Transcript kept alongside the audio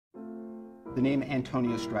The name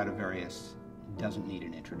Antonio Stradivari doesn't need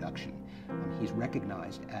an introduction. He's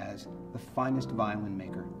recognized as the finest violin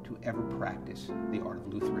maker to ever practice the art of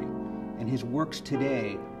lutherie, and his works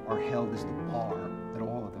today are held as the bar that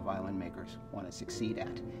all of the violin makers want to succeed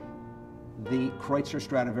at. The Kreutzer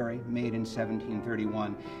Stradivari, made in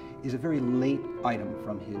 1731, is a very late item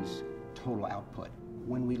from his total output.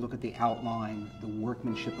 When we look at the outline, the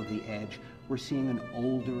workmanship of the edge, we're seeing an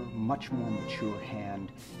older, much more mature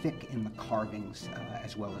hand, thick in the carvings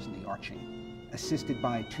as well as in the arching. Assisted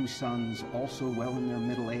by two sons, also well in their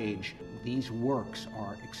middle age, these works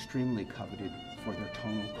are extremely coveted for their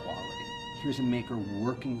tonal quality. Here's a maker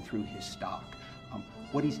working through his stock.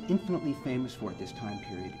 What he's infinitely famous for at this time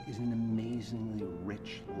period is an amazingly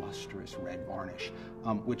rich, lustrous red varnish,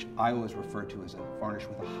 which I always refer to as a varnish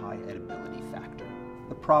with a high edibility factor.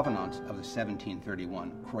 The provenance of the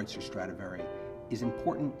 1731 Kreutzer Stradivari is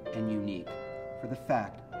important and unique for the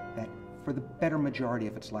fact that for the better majority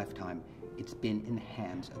of its lifetime, it's been in the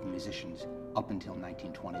hands of musicians up until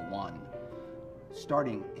 1921.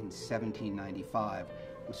 Starting in 1795,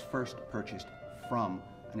 it was first purchased from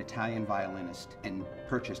an Italian violinist and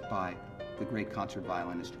purchased by the great concert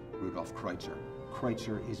violinist Rodolphe Kreutzer.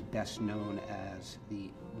 Kreutzer is best known as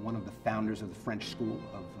one of the founders of the French School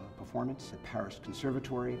of Performance at Paris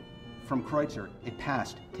Conservatory. From Kreutzer, it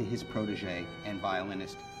passed to his protege and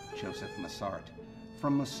violinist, Joseph Massart.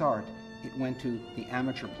 From Massart, it went to the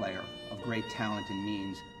amateur player of great talent and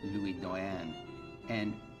means, Louis Doyen.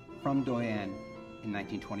 And from Doyen, in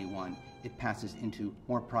 1921, it passes into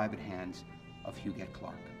more private hands of Huguette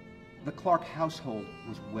Clark. The Clark household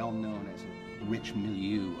was well known as a rich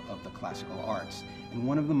milieu of the classical arts, and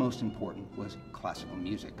one of the most important was classical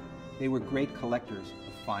music. They were great collectors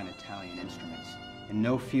of fine Italian instruments, and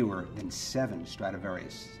no fewer than 7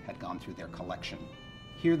 Stradivarius had gone through their collection.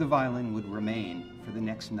 Here the violin would remain for the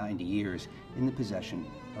next 90 years in the possession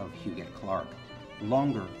of Huguette Clark,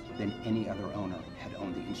 longer than any other owner had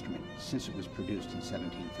owned the instrument since it was produced in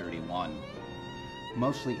 1731.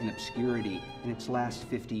 Mostly in obscurity, in its last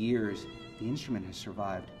 50 years, the instrument has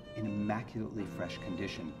survived in immaculately fresh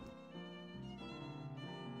condition.